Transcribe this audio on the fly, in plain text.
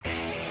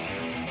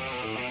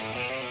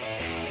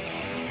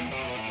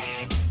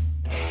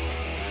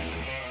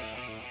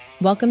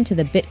Welcome to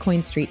the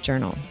Bitcoin Street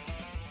Journal,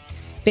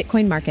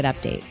 Bitcoin Market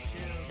Update,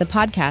 the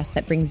podcast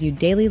that brings you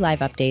daily live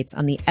updates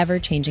on the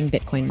ever-changing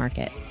Bitcoin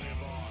market.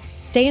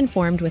 Stay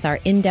informed with our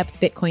in-depth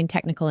Bitcoin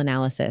technical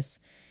analysis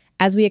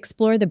as we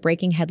explore the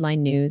breaking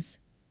headline news,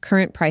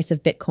 current price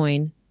of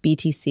Bitcoin,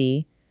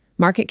 BTC,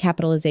 market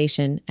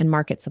capitalization, and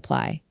market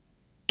supply.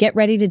 Get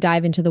ready to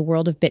dive into the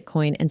world of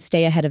Bitcoin and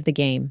stay ahead of the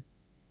game.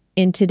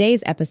 In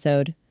today's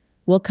episode,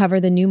 we'll cover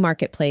the new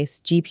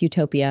marketplace,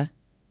 GPUtopia,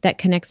 that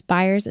connects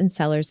buyers and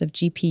sellers of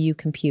GPU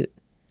compute.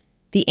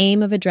 The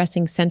aim of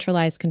addressing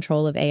centralized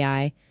control of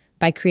AI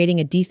by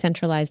creating a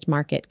decentralized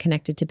market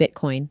connected to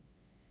Bitcoin,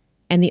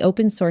 and the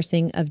open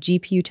sourcing of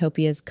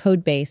GPUtopia's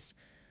code base,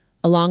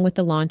 along with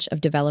the launch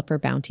of developer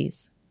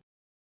bounties.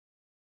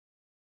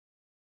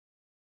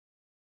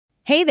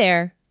 Hey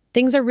there!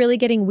 Things are really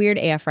getting weird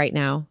AF right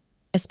now,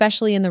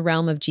 especially in the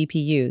realm of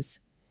GPUs.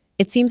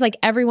 It seems like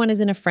everyone is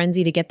in a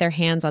frenzy to get their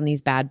hands on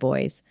these bad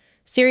boys.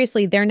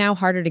 Seriously, they're now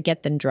harder to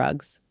get than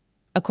drugs,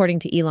 according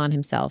to Elon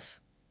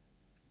himself.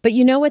 But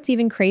you know what's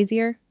even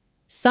crazier?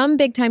 Some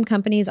big-time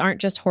companies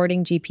aren't just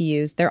hoarding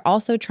GPUs, they're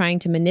also trying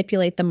to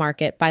manipulate the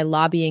market by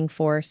lobbying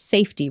for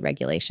safety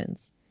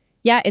regulations.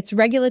 Yeah, it's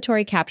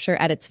regulatory capture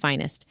at its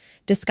finest,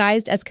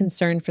 disguised as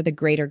concern for the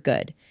greater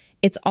good.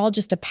 It's all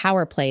just a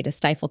power play to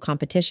stifle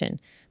competition.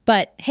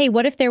 But hey,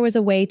 what if there was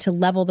a way to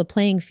level the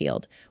playing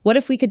field? What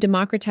if we could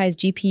democratize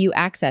GPU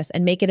access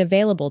and make it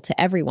available to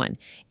everyone?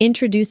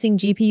 Introducing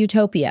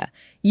GPUtopia.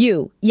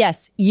 You,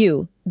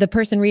 the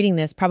person reading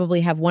this, probably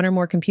have one or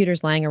more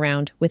computers lying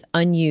around with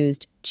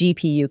unused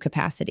GPU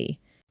capacity.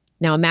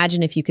 Now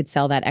imagine if you could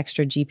sell that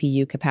extra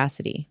GPU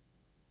capacity.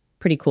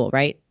 Pretty cool,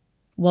 right?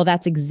 Well,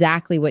 that's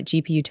exactly what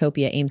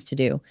GPUtopia aims to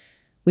do.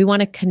 We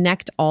want to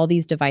connect all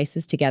these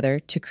devices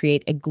together to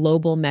create a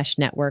global mesh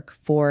network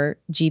for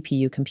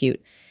GPU compute.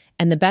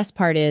 And the best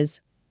part is,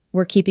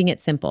 we're keeping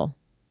it simple.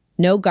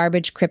 No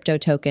garbage crypto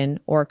token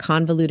or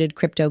convoluted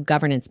crypto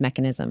governance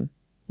mechanism.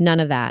 None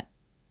of that.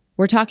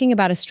 We're talking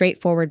about a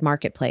straightforward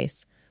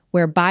marketplace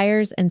where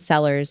buyers and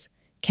sellers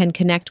can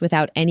connect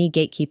without any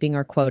gatekeeping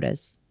or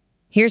quotas.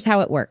 Here's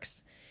how it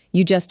works.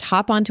 You just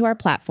hop onto our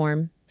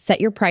platform, set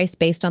your price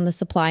based on the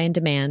supply and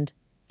demand,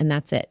 and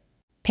that's it.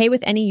 Pay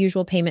with any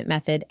usual payment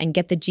method and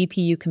get the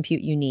GPU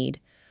compute you need.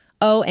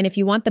 Oh, and if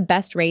you want the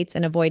best rates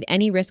and avoid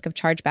any risk of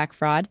chargeback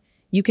fraud,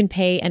 you can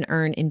pay and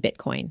earn in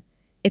Bitcoin.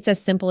 It's as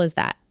simple as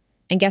that.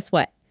 And guess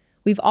what?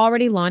 We've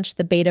already launched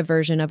the beta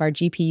version of our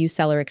GPU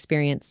seller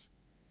experience.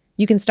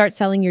 You can start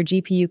selling your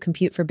GPU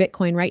compute for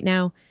Bitcoin right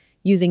now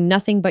using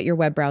nothing but your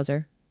web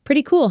browser.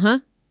 Pretty cool, huh?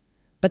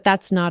 But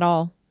that's not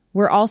all.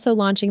 We're also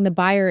launching the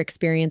buyer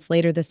experience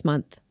later this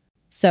month.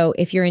 So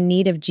if you're in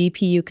need of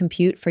GPU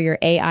compute for your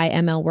AI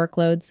ML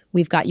workloads,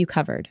 we've got you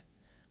covered.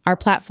 Our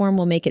platform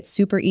will make it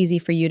super easy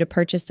for you to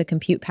purchase the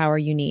compute power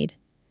you need.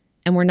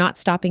 And we're not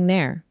stopping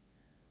there.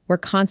 We're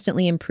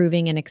constantly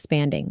improving and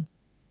expanding.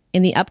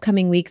 In the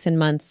upcoming weeks and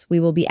months, we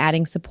will be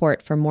adding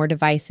support for more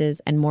devices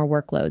and more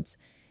workloads.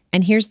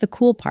 And here's the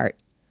cool part.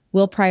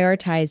 We'll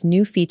prioritize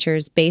new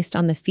features based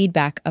on the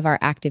feedback of our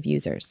active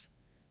users.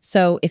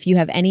 So if you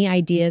have any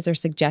ideas or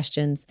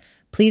suggestions,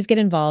 please get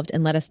involved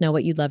and let us know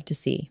what you'd love to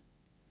see.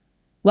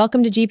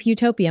 Welcome to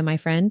GPUtopia, my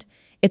friend.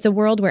 It's a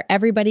world where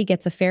everybody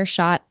gets a fair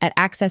shot at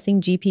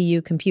accessing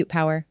GPU compute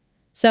power.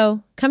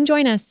 So come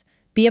join us,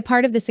 be a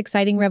part of this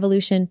exciting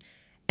revolution,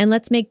 and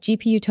let's make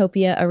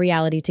GPUtopia a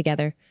reality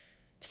together.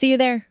 See you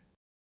there.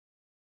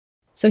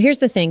 So here's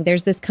the thing.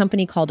 There's this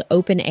company called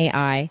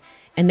OpenAI,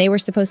 and they were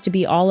supposed to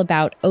be all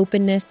about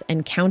openness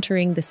and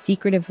countering the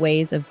secretive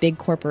ways of big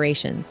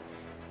corporations.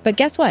 But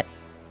guess what?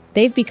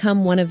 They've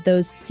become one of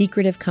those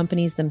secretive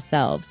companies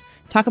themselves.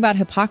 Talk about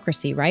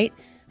hypocrisy, right?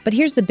 But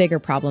here's the bigger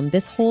problem.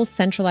 This whole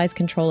centralized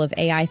control of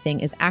AI thing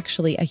is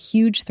actually a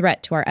huge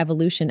threat to our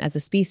evolution as a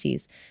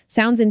species.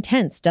 Sounds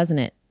intense, doesn't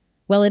it?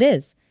 Well, it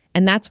is.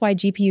 And that's why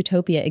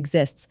GPUtopia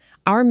exists.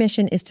 Our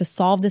mission is to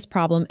solve this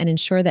problem and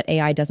ensure that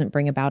AI doesn't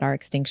bring about our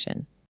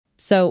extinction.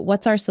 So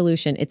what's our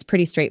solution? It's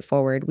pretty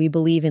straightforward. We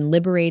believe in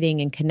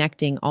liberating and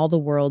connecting all the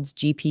world's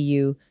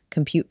GPU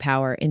compute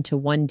power into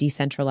one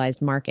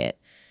decentralized market.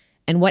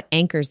 And what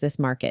anchors this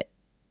market?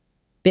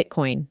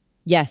 Bitcoin.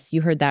 Yes,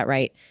 you heard that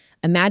right.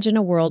 Imagine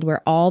a world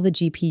where all the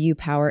GPU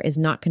power is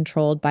not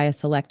controlled by a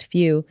select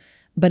few,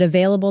 but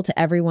available to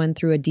everyone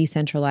through a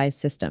decentralized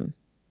system.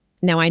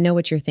 Now, I know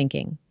what you're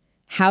thinking.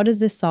 How does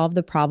this solve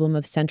the problem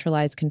of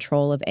centralized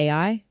control of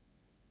AI?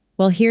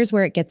 Well, here's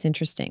where it gets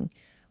interesting.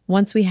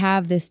 Once we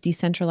have this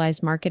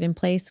decentralized market in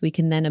place, we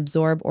can then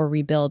absorb or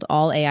rebuild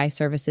all AI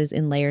services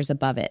in layers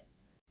above it.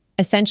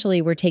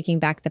 Essentially, we're taking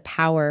back the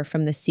power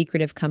from the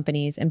secretive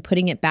companies and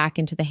putting it back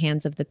into the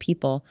hands of the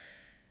people.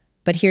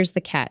 But here's the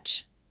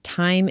catch.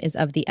 Time is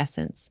of the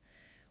essence.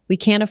 We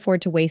can't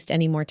afford to waste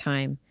any more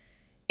time.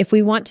 If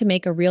we want to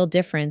make a real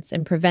difference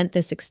and prevent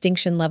this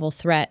extinction-level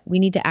threat, we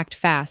need to act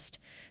fast.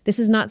 This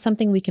is not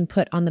something we can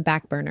put on the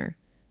back burner.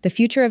 The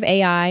future of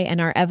AI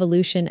and our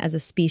evolution as a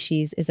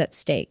species is at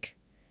stake.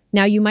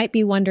 Now, you might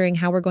be wondering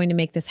how we're going to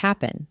make this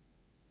happen.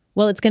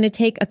 Well, it's going to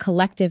take a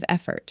collective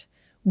effort.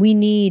 We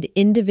need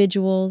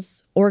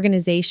individuals,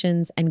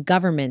 organizations, and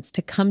governments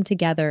to come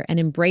together and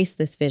embrace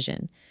this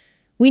vision.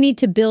 We need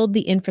to build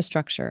the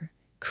infrastructure,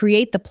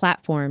 create the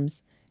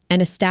platforms,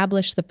 and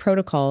establish the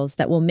protocols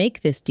that will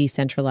make this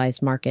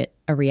decentralized market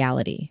a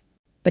reality.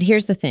 But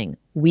here's the thing,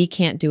 we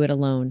can't do it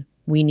alone.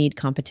 We need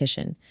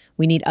competition.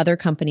 We need other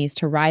companies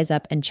to rise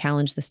up and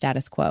challenge the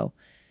status quo.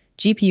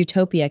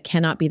 GPUtopia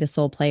cannot be the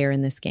sole player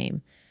in this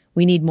game.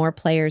 We need more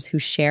players who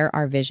share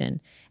our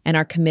vision and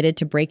are committed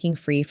to breaking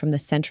free from the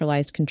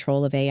centralized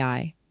control of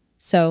AI.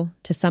 So,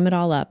 to sum it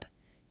all up,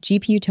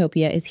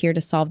 GPUtopia is here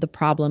to solve the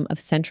problem of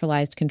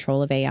centralized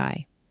control of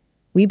AI.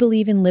 We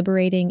believe in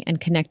liberating and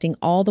connecting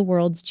all the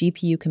world's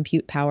GPU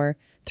compute power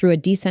through a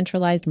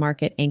decentralized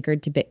market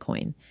anchored to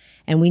Bitcoin.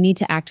 And we need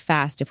to act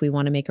fast if we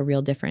want to make a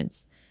real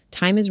difference.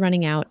 Time is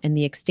running out and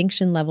the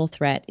extinction level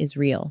threat is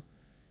real.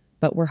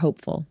 But we're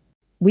hopeful.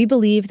 We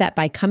believe that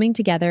by coming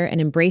together and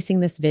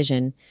embracing this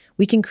vision,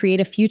 we can create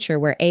a future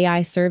where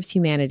AI serves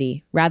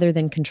humanity rather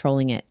than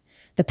controlling it.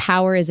 The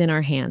power is in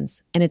our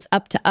hands, and it's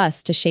up to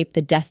us to shape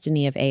the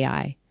destiny of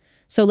AI.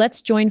 So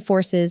let's join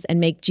forces and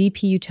make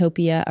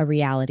GPUtopia a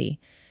reality.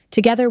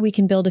 Together, we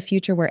can build a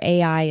future where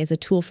AI is a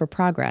tool for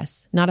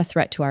progress, not a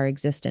threat to our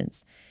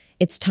existence.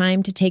 It's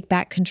time to take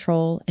back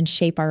control and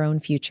shape our own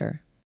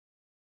future.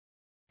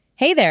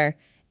 Hey there!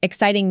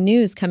 Exciting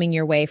news coming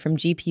your way from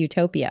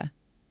GPUtopia.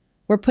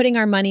 We're putting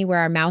our money where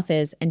our mouth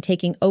is and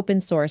taking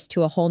open source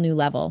to a whole new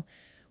level.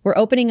 We're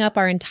opening up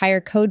our entire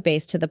code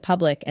base to the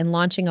public and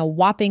launching a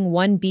whopping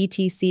 1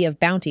 BTC of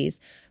bounties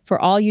for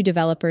all you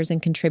developers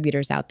and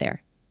contributors out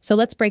there. So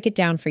let's break it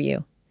down for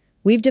you.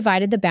 We've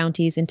divided the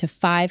bounties into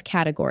 5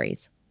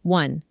 categories.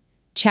 1.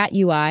 Chat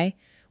UI.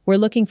 We're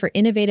looking for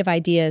innovative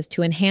ideas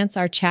to enhance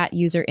our chat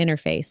user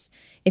interface.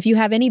 If you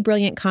have any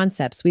brilliant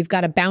concepts, we've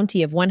got a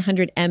bounty of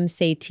 100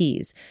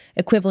 MCTs,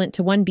 equivalent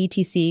to 1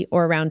 BTC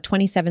or around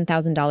 $27,000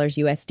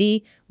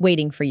 USD,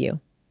 waiting for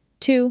you.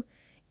 2.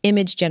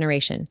 Image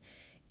generation.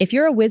 If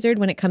you're a wizard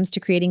when it comes to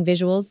creating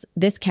visuals,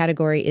 this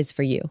category is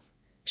for you.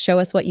 Show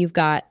us what you've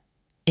got,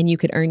 and you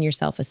could earn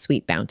yourself a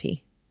sweet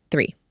bounty.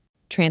 3.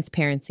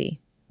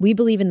 Transparency. We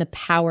believe in the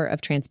power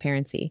of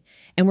transparency,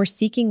 and we're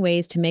seeking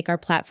ways to make our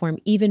platform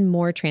even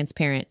more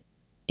transparent.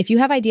 If you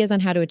have ideas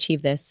on how to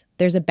achieve this,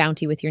 there's a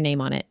bounty with your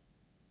name on it.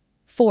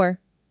 4.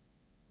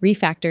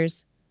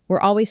 Refactors. We're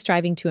always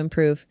striving to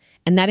improve,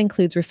 and that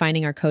includes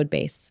refining our code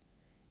base.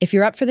 If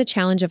you're up for the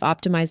challenge of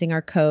optimizing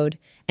our code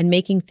and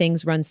making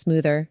things run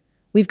smoother,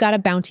 we've got a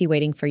bounty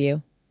waiting for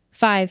you.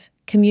 5.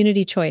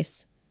 Community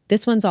choice.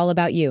 This one's all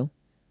about you.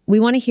 We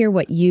want to hear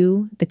what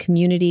you, the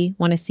community,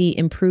 want to see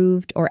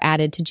improved or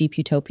added to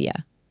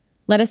GPUtopia.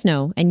 Let us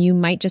know, and you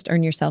might just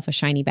earn yourself a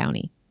shiny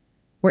bounty.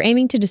 We're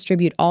aiming to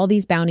distribute all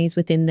these bounties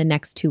within the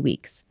next 2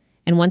 weeks.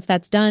 And once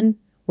that's done,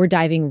 we're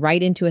diving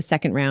right into a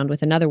second round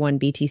with another 1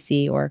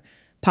 BTC or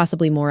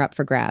possibly more up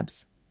for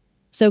grabs.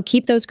 So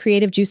keep those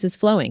creative juices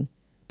flowing.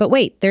 But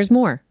wait, there's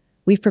more.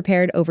 We've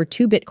prepared over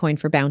 2 Bitcoin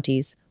for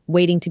bounties,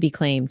 waiting to be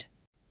claimed.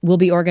 We'll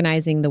be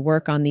organizing the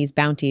work on these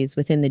bounties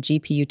within the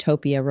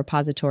GPUtopia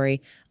repository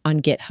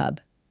on GitHub.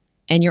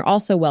 And you're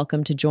also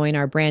welcome to join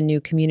our brand new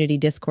community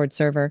Discord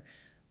server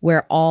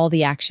where all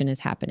the action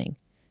is happening.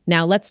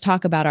 Now let's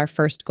talk about our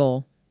first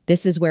goal.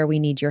 This is where we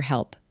need your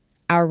help.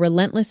 Our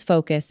relentless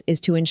focus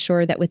is to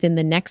ensure that within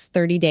the next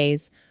 30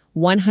 days,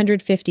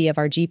 150 of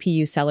our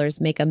GPU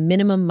sellers make a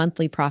minimum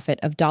monthly profit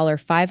of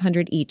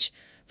 $500 each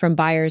from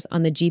buyers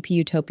on the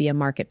GPUtopia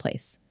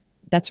marketplace.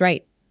 That's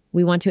right.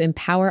 We want to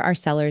empower our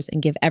sellers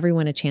and give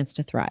everyone a chance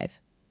to thrive.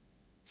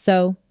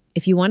 So,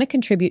 if you want to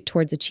contribute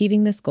towards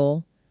achieving this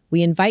goal,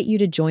 we invite you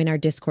to join our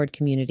Discord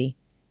community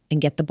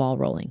and get the ball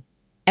rolling.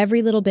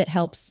 Every little bit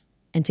helps,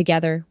 and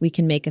together we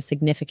can make a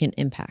significant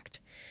impact.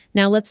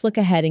 Now let's look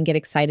ahead and get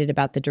excited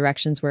about the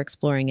directions we're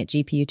exploring at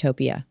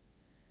GPUtopia.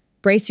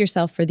 Brace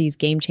yourself for these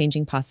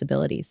game-changing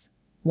possibilities.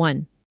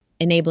 1.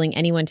 Enabling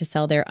anyone to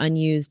sell their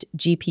unused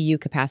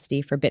GPU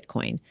capacity for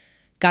Bitcoin.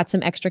 Got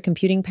some extra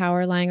computing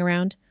power lying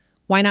around?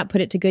 Why not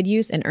put it to good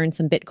use and earn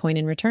some Bitcoin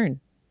in return?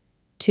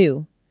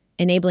 2.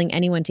 Enabling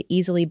anyone to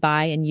easily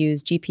buy and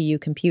use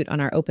GPU compute on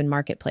our open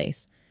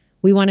marketplace.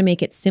 We want to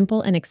make it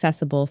simple and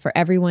accessible for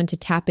everyone to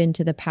tap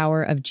into the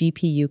power of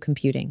GPU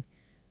computing.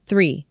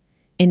 3.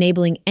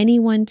 Enabling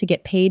anyone to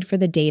get paid for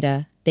the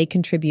data they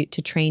contribute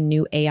to train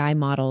new AI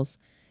models.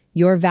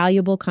 Your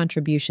valuable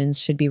contributions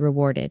should be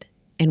rewarded,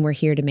 and we're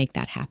here to make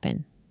that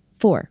happen.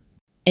 4.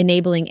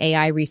 Enabling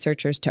AI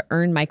researchers to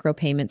earn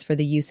micropayments for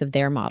the use of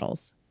their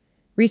models.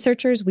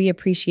 Researchers, we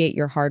appreciate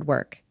your hard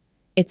work.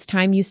 It's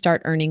time you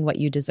start earning what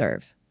you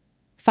deserve.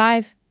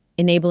 5.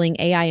 Enabling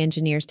AI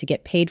engineers to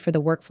get paid for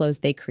the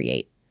workflows they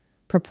create,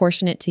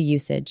 proportionate to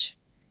usage.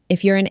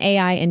 If you're an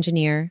AI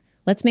engineer,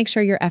 let's make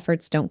sure your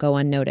efforts don't go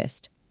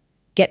unnoticed.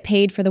 Get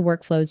paid for the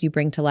workflows you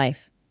bring to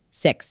life.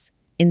 6.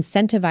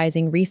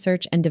 Incentivizing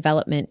research and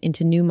development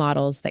into new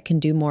models that can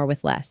do more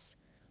with less.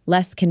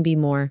 Less can be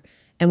more,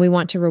 and we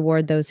want to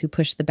reward those who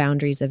push the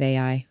boundaries of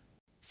AI.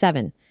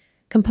 7.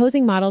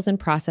 Composing models and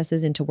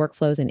processes into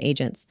workflows and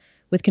agents,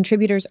 with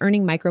contributors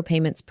earning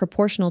micropayments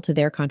proportional to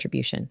their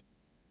contribution.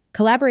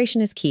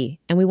 Collaboration is key,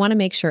 and we want to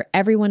make sure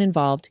everyone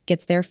involved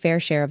gets their fair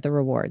share of the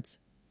rewards.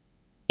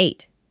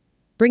 8.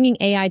 Bringing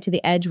AI to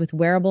the edge with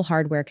wearable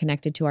hardware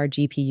connected to our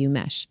GPU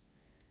mesh.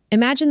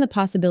 Imagine the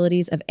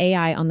possibilities of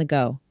AI on the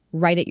go,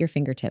 right at your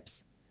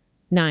fingertips.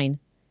 9.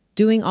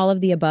 Doing all of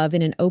the above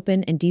in an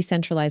open and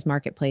decentralized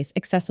marketplace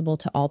accessible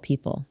to all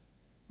people.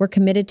 We're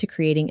committed to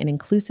creating an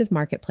inclusive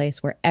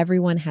marketplace where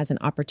everyone has an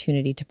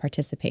opportunity to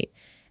participate.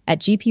 At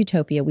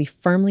GPUtopia, we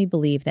firmly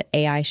believe that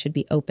AI should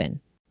be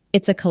open.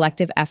 It's a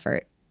collective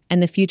effort,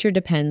 and the future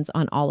depends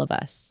on all of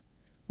us.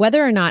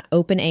 Whether or not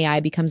open AI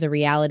becomes a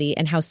reality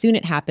and how soon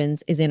it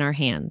happens is in our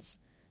hands.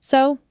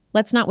 So,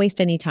 let's not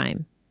waste any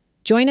time.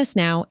 Join us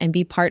now and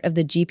be part of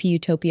the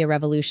GPUtopia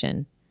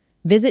revolution.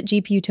 Visit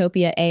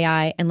GPUtopia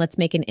AI and let's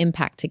make an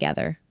impact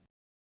together.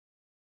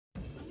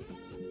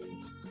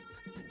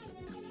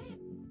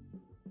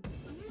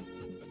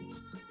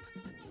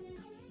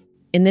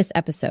 In this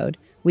episode,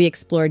 we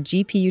explored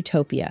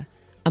GPUtopia,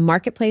 a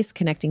marketplace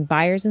connecting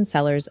buyers and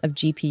sellers of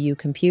GPU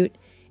compute,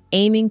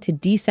 aiming to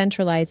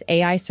decentralize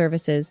AI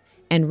services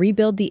and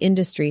rebuild the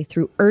industry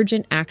through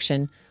urgent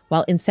action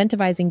while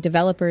incentivizing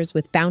developers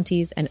with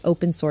bounties and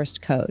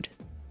open-sourced code.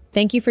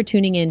 Thank you for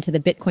tuning in to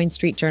the Bitcoin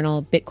Street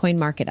Journal Bitcoin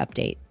Market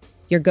Update,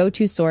 your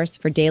go-to source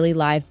for daily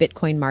live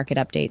Bitcoin market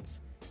updates,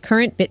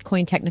 current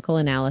Bitcoin technical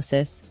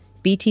analysis,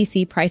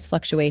 BTC price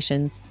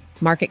fluctuations,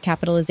 market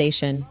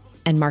capitalization,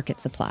 and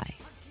market supply.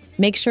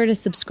 Make sure to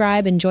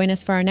subscribe and join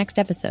us for our next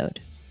episode.